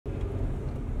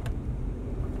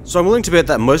So I'm willing to bet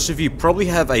that most of you probably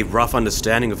have a rough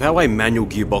understanding of how a manual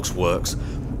gearbox works,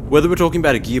 whether we're talking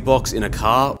about a gearbox in a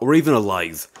car or even a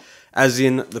lathe. As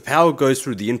in, the power goes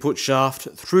through the input shaft,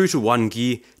 through to one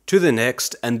gear, to the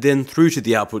next, and then through to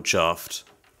the output shaft.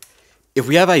 If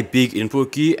we have a big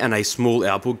input gear and a small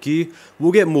output gear,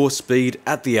 we'll get more speed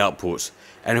at the output.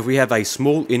 And if we have a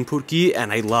small input gear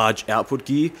and a large output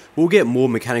gear, we'll get more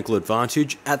mechanical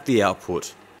advantage at the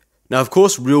output. Now of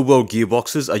course real world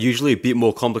gearboxes are usually a bit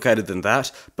more complicated than that,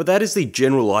 but that is the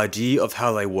general idea of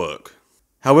how they work.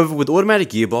 However, with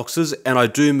automatic gearboxes, and I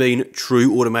do mean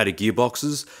true automatic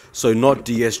gearboxes, so not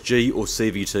DSG or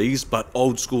CVTs, but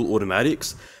old school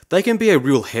automatics, they can be a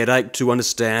real headache to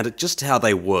understand just how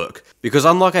they work, because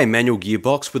unlike a manual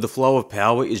gearbox where the flow of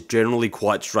power is generally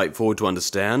quite straightforward to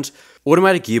understand,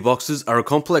 automatic gearboxes are a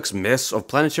complex mess of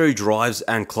planetary drives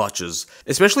and clutches,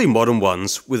 especially modern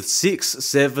ones with 6,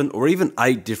 7 or even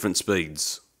 8 different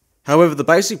speeds. However, the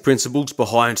basic principles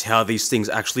behind how these things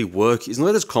actually work is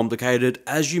not as complicated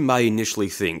as you may initially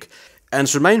think, and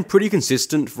it's remained pretty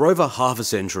consistent for over half a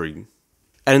century.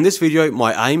 And in this video,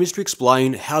 my aim is to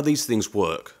explain how these things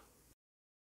work.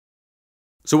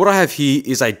 So what I have here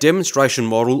is a demonstration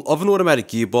model of an automatic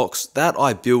gearbox that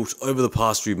I built over the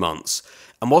past few months.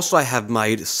 And whilst I have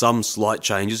made some slight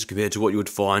changes compared to what you would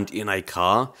find in a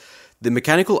car, the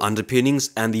mechanical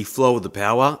underpinnings and the flow of the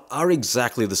power are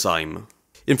exactly the same.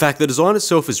 In fact, the design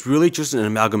itself is really just an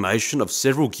amalgamation of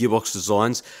several gearbox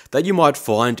designs that you might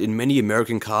find in many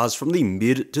American cars from the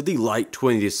mid to the late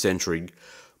 20th century.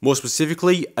 More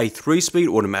specifically, a 3-speed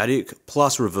automatic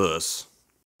plus reverse.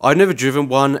 I've never driven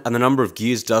one and the number of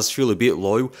gears does feel a bit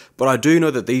low, but I do know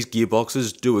that these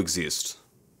gearboxes do exist.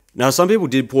 Now some people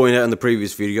did point out in the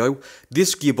previous video,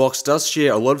 this gearbox does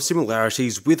share a lot of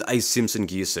similarities with a Simpson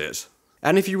gearset.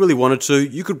 And if you really wanted to,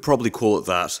 you could probably call it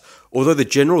that, although the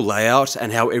general layout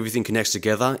and how everything connects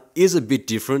together is a bit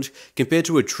different compared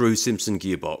to a true Simpson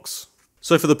gearbox.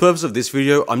 So for the purpose of this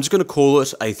video, I'm just going to call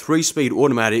it a 3-speed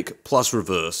automatic plus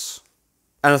reverse.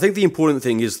 And I think the important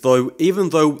thing is though, even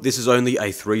though this is only a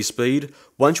 3-speed,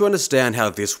 once you understand how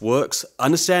this works,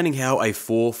 understanding how a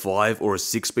 4, 5 or a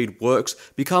 6-speed works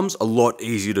becomes a lot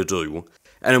easier to do.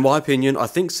 And in my opinion, I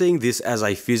think seeing this as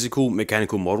a physical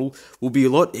mechanical model will be a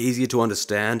lot easier to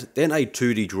understand than a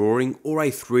 2D drawing or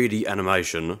a 3D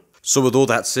animation. So with all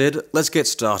that said, let's get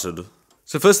started.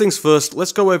 So first things first,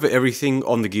 let's go over everything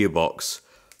on the gearbox.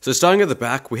 So starting at the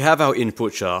back, we have our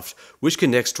input shaft, which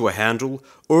connects to a handle,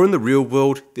 or in the real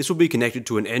world, this will be connected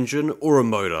to an engine or a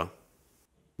motor.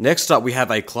 Next up we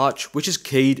have a clutch, which is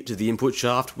keyed to the input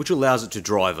shaft, which allows it to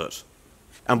drive it.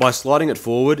 And by sliding it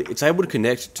forward, it's able to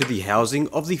connect to the housing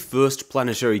of the first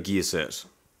planetary gearset.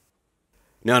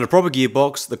 Now in a proper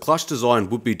gearbox, the clutch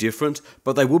design would be different,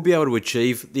 but they would be able to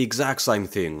achieve the exact same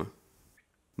thing.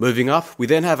 Moving up, we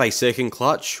then have a second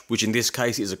clutch, which in this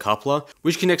case is a coupler,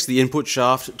 which connects the input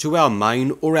shaft to our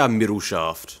main or our middle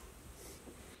shaft.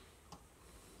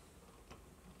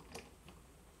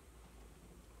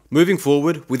 Moving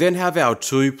forward, we then have our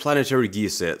 2 planetary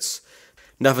gearsets.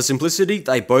 Now for simplicity,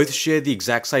 they both share the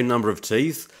exact same number of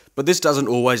teeth, but this doesn't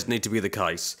always need to be the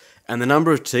case, and the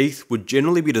number of teeth would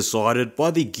generally be decided by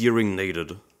the gearing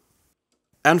needed.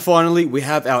 And finally, we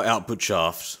have our output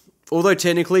shaft. Although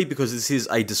technically, because this is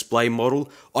a display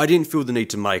model, I didn't feel the need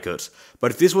to make it,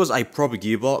 but if this was a proper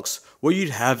gearbox, what you'd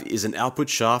have is an output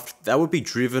shaft that would be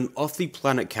driven off the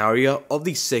planet carrier of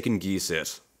the second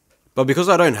gearset. But because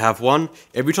I don't have one,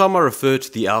 every time I refer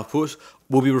to the output,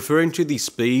 we'll be referring to the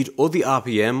speed or the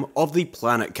RPM of the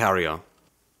planet carrier.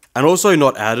 And also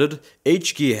not added,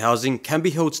 each gear housing can be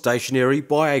held stationary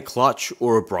by a clutch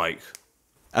or a brake.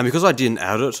 And because I didn't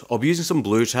add it, I'll be using some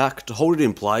blue tack to hold it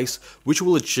in place, which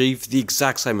will achieve the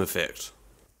exact same effect.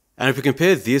 And if we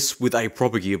compare this with a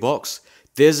proper gearbox,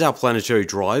 there's our planetary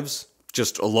drives,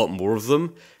 just a lot more of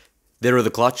them. There are the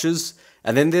clutches,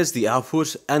 and then there's the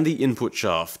output and the input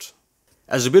shaft.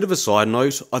 As a bit of a side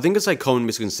note, I think it's a common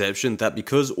misconception that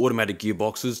because automatic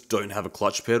gearboxes don't have a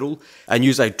clutch pedal and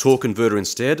use a torque converter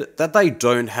instead, that they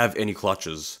don't have any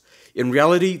clutches. In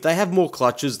reality, they have more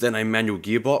clutches than a manual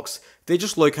gearbox, they're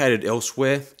just located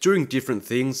elsewhere, doing different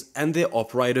things, and they're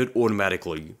operated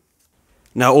automatically.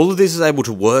 Now all of this is able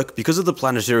to work because of the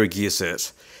Planetary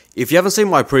Gearset. If you haven't seen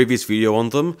my previous video on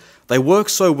them, they work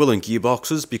so well in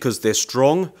gearboxes because they're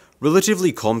strong,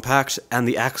 relatively compact, and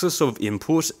the axis of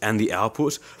input and the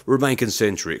output remain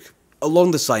concentric,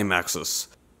 along the same axis.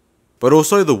 But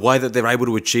also the way that they're able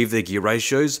to achieve their gear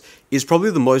ratios is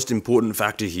probably the most important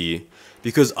factor here,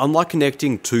 because unlike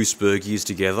connecting 2 spur gears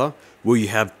together, where you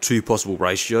have 2 possible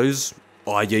ratios,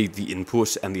 i.e. the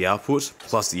input and the output,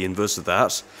 plus the inverse of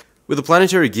that, With a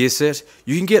Planetary Gearset,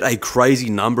 you can get a crazy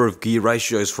number of gear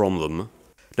ratios from them.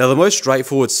 Now the most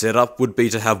straightforward setup would be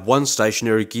to have one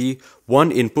stationary gear,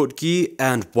 one input gear,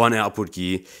 and one output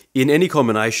gear, in any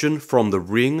combination from the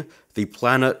ring, the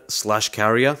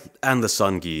planet/carrier, and the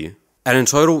sun gear. And in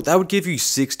total, that would give you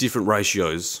 6 different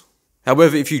ratios.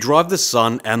 However, if you drive the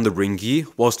sun and the ring gear,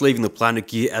 whilst leaving the planet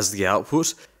gear as the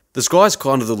output, the sky's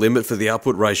kind of the limit for the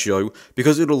output ratio,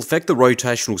 because it'll affect the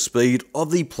rotational speed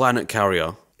of the planet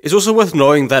carrier. It's also worth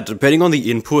knowing that depending on the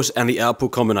input and the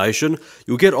output combination,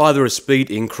 you'll get either a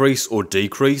speed increase or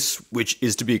decrease, which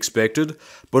is to be expected,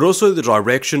 but also the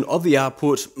direction of the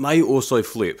output may also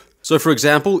flip. So for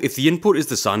example, if the input is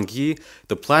the sun gear,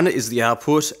 the planet is the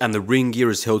output, and the ring gear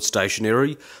is held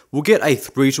stationary, we'll get a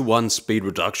 3-to-1 speed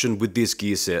reduction with this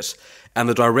gear set, and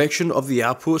the direction of the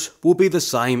output will be the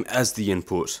same as the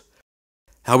input.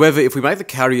 However, if we make the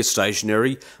carrier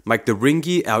stationary, make the ring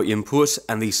gear our input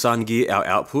and the sun gear our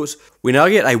output, we now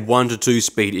get a 1-to-2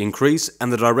 speed increase,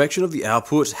 and the direction of the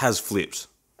output has flipped.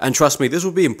 And trust me, this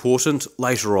will be important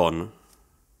later on.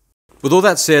 With all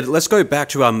that said, let's go back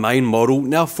to our main model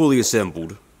now fully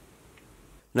assembled.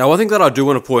 Now one thing that I do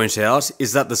want to point out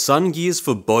is that the sun gears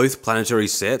for both planetary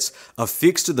sets are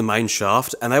fixed to the main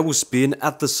shaft, and they will spin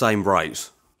at the same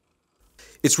rate.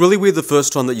 It's really weird the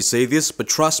first time that you see this, but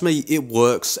trust me, it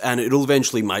works and it'll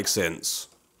eventually make sense.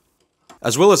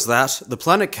 As well as that, the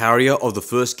planet carrier of the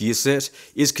first gear set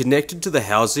is connected to the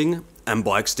housing, and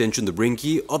by extension the ring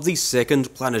gear, of the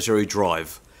second planetary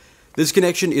drive. This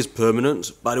connection is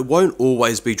permanent, but it won't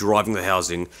always be driving the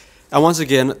housing, and once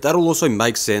again, that'll also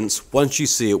make sense once you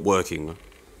see it working.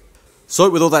 So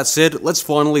with all that said, let's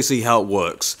finally see how it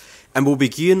works, and we'll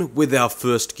begin with our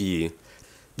first gear.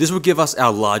 This will give us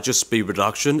our largest speed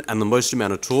reduction and the most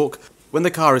amount of torque when the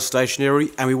car is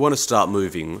stationary and we want to start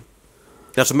moving.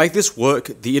 Now to make this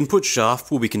work, the input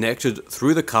shaft will be connected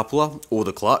through the coupler or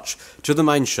the clutch to the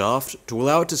main shaft to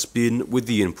allow it to spin with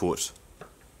the input.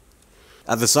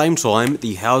 At the same time,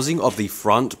 the housing of the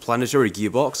front planetary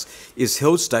gearbox is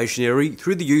held stationary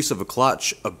through the use of a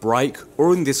clutch, a brake,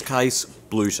 or in this case,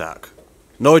 blue tack.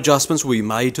 No adjustments will be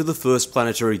made to the first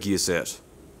planetary gear set.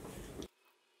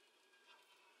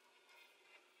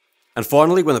 And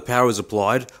finally, when the power is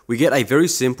applied, we get a very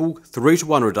simple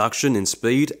 3-to-1 reduction in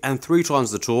speed and 3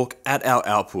 times the torque at our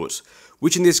output,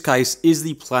 which in this case is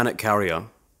the planet carrier.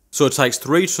 So it takes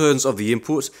 3 turns of the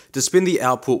input to spin the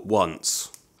output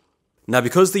once. Now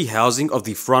because the housing of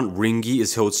the front ring gear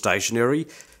is held stationary,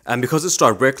 and because it's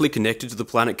directly connected to the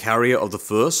planet carrier of the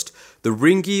first, the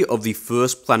ring gear of the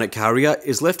first planet carrier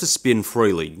is left to spin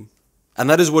freely. And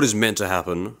that is what is meant to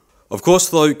happen. Of course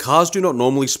though, cars do not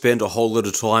normally spend a whole lot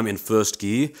of time in first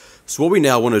gear, so what we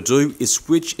now want to do is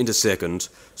switch into second,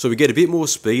 so we get a bit more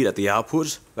speed at the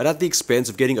output, but at the expense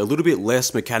of getting a little bit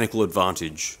less mechanical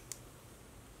advantage.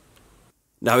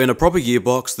 Now in a proper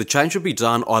gearbox, the change should be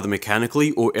done either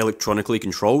mechanically or electronically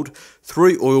controlled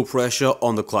through oil pressure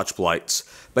on the clutch plates,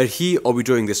 but here I'll be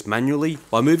doing this manually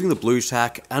by moving the blue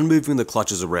tack and moving the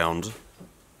clutches around.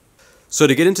 So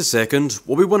to get into second,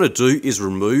 what we want to do is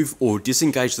remove or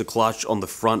disengage the clutch on the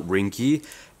front ring gear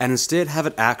and instead have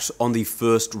it act on the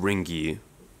first ring gear.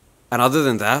 And other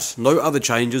than that, no other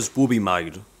changes will be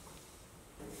made.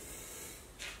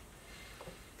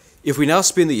 If we now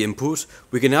spin the input,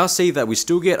 we can now see that we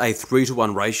still get a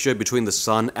 3-to-1 ratio between the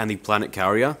sun and the planet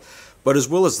carrier, but as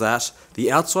well as that, the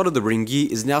outside of the ring gear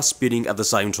is now spinning at the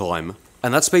same time,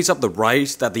 and that speeds up the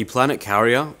rate that the planet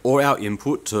carrier, or our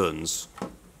input, turns.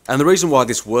 And the reason why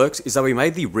this works is that we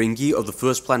made the ring gear of the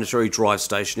first planetary drive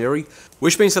stationary,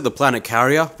 which means that the planet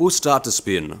carrier will start to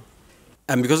spin.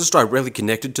 And because it's directly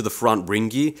connected to the front ring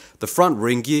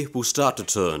gear will start to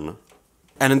turn.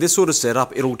 And in this sort of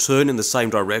setup, it'll turn in the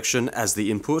same direction as the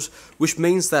input, which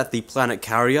means that the planet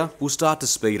carrier will start to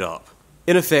speed up,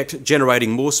 in effect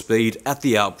generating more speed at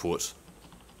the output.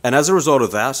 And as a result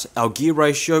of that, our gear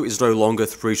ratio is no longer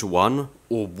 3-to-1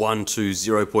 or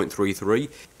 1-to-0.33,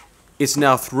 it's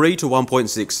now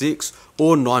 3-to-1.66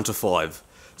 or 9-to-5,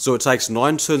 so it takes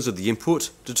 9 turns of the input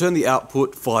to turn the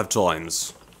output 5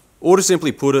 times. Or to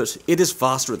simply put it, it is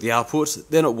faster at the output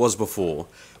than it was before,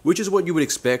 which is what you would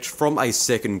expect from a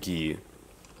second gear.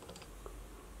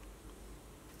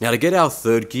 Now to get our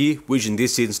third gear, which in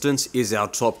this instance is our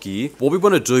top gear, what we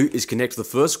want to do is connect the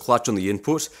first clutch on the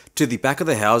input to the back of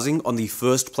the housing on the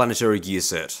first planetary gear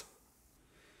set.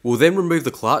 We'll then remove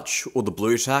the clutch, or the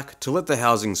blue tack, to let the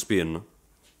housing spin.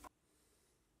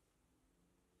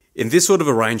 In this sort of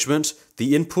arrangement,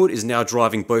 the input is now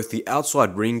driving both the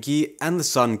outside ring gear and the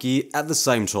sun gear at the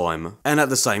same time, and at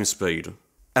the same speed.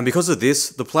 And because of this,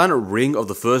 the planet ring of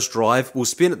the first drive will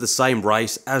spin at the same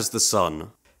rate as the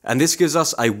sun. and this gives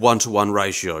us a 1-to-1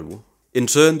 ratio. In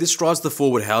turn, this drives the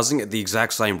forward housing at the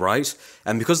exact same rate,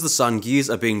 and because the sun gears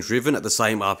are being driven at the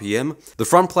same RPM, the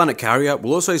front planet carrier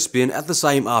will also spin at the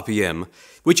same RPM,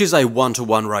 which is a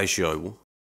 1-to-1 ratio.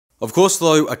 Of course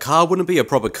though, a car wouldn't be a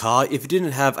proper car if it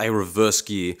didn't have a reverse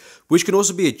gear, which can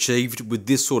also be achieved with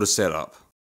this sort of setup.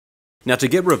 Now to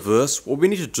get reverse, what we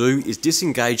need to do is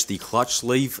disengage the clutch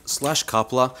sleeve /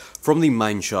 coupler from the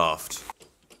main shaft.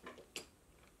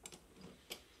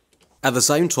 At the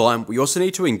same time, we also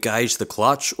need to engage the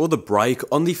clutch or the brake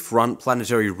on the front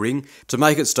planetary ring to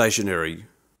make it stationary.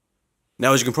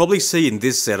 Now as you can probably see in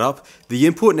this setup, the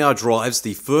input now drives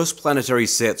the first planetary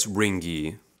set's ring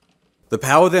gear. The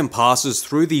power then passes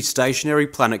through the stationary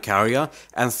planet carrier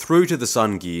and through to the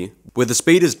sun gear, where the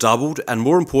speed is doubled and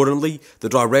more importantly, the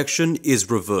direction is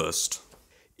reversed.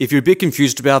 If you're a bit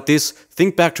confused about this,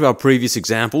 think back to our previous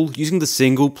example using the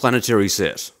single planetary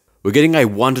set. We're getting a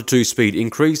 1 to 2 speed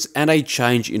increase and a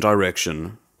change in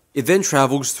direction. It then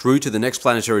travels through to the next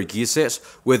planetary gear set,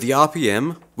 where the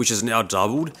RPM, which is now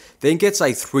doubled, then gets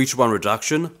a 3-to-1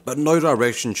 reduction, but no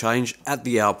direction change at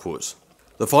the output.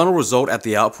 The final result at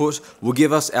the output will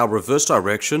give us our reverse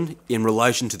direction in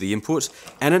relation to the input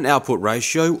and an output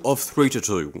ratio of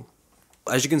 3-to-2.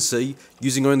 As you can see,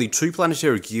 using only 2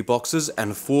 planetary gearboxes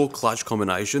and 4 clutch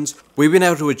combinations, we've been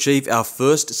able to achieve our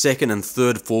first, second and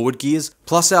third forward gears,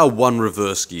 plus our 1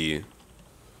 reverse gear.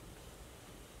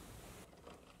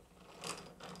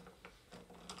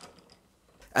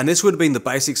 And this would have been the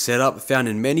basic setup found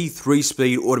in many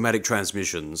 3-speed automatic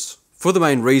transmissions, for the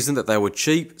main reason that they were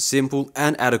cheap, simple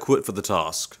and adequate for the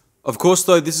task. Of course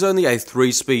though, this is only a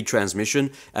 3-speed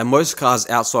transmission, and most cars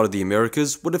outside of the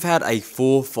Americas would have had a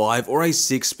 4, 5 or a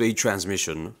 6-speed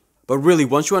transmission. But really,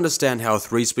 once you understand how a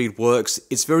 3-speed works,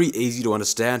 it's very easy to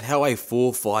understand how a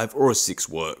 4, 5 or a 6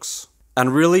 works.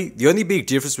 And really, the only big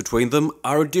difference between them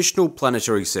are additional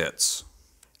planetary sets.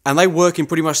 And they work in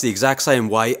pretty much the exact same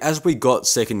way as we got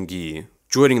second gear,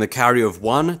 joining the carrier of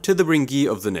one to the ring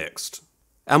gear of the next.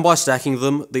 And by stacking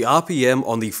them, the RPM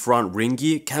on the front ring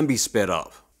gear can be sped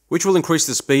up, which will increase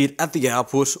the speed at the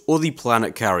output or the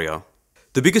planet carrier.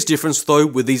 The biggest difference though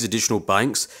with these additional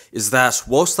banks is that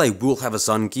whilst they will have a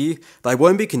sun gear, they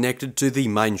won't be connected to the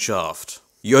main shaft.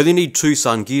 You only need 2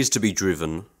 sun gears to be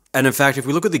driven. And in fact, if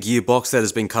we look at the gearbox that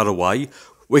has been cut away,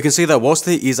 we can see that whilst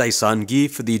there is a sun gear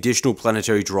for the additional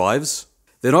planetary drives,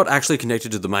 they're not actually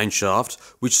connected to the main shaft,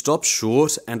 which stops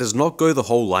short and does not go the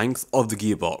whole length of the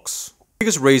gearbox. The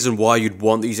biggest reason why you'd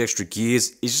want these extra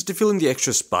gears is just to fill in the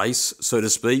extra space, so to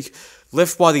speak,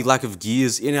 left by the lack of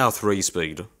gears in our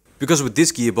 3-speed. Because with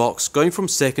this gearbox, going from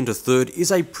second to third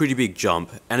is a pretty big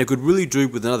jump, and it could really do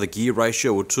with another gear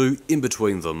ratio or 2 in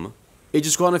between them. It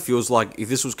just kind of feels like if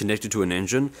this was connected to an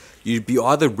engine, you'd be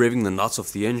either revving the nuts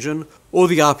off the engine, or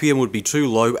the RPM would be too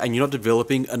low and you're not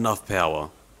developing enough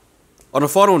power. On a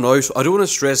final note, I do want to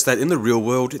stress that in the real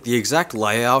world, the exact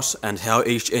layout and how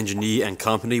each engineer and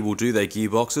company will do their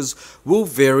gearboxes will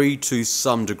vary to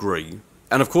some degree.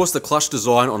 And of course the clutch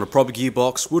design on a proper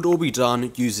gearbox would all be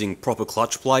done using proper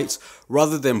clutch plates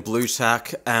rather than blue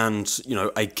tack and,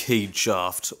 a keyed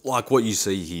shaft like what you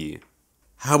see here.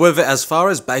 However, as far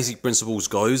as basic principles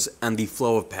goes and the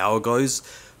flow of power goes,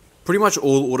 pretty much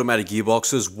all automatic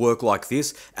gearboxes work like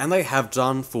this, and they have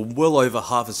done for well over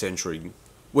half a century.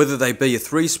 Whether they be a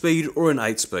 3-speed or an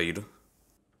 8-speed.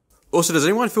 Also, does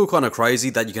anyone feel kind of crazy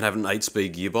that you can have an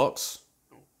 8-speed gearbox?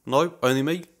 No? Only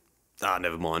me?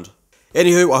 Never mind.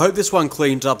 Anywho, I hope this one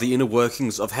cleaned up the inner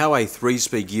workings of how a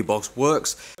 3-speed gearbox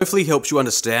works. Hopefully helps you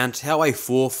understand how a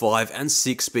 4, 5 and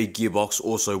 6-speed gearbox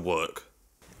also work.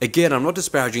 Again, I'm not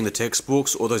disparaging the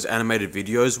textbooks or those animated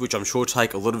videos, which I'm sure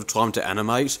take a lot of time to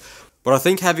animate, but I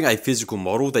think having a physical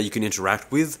model that you can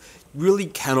interact with really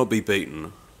cannot be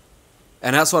beaten.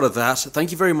 And outside of that,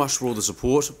 thank you very much for all the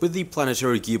support with the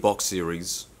Planetary Gearbox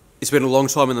series. It's been a long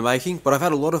time in the making, but I've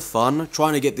had a lot of fun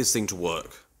trying to get this thing to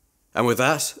work. And with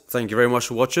that, thank you very much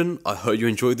for watching, I hope you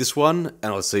enjoyed this one,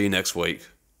 and I'll see you next week.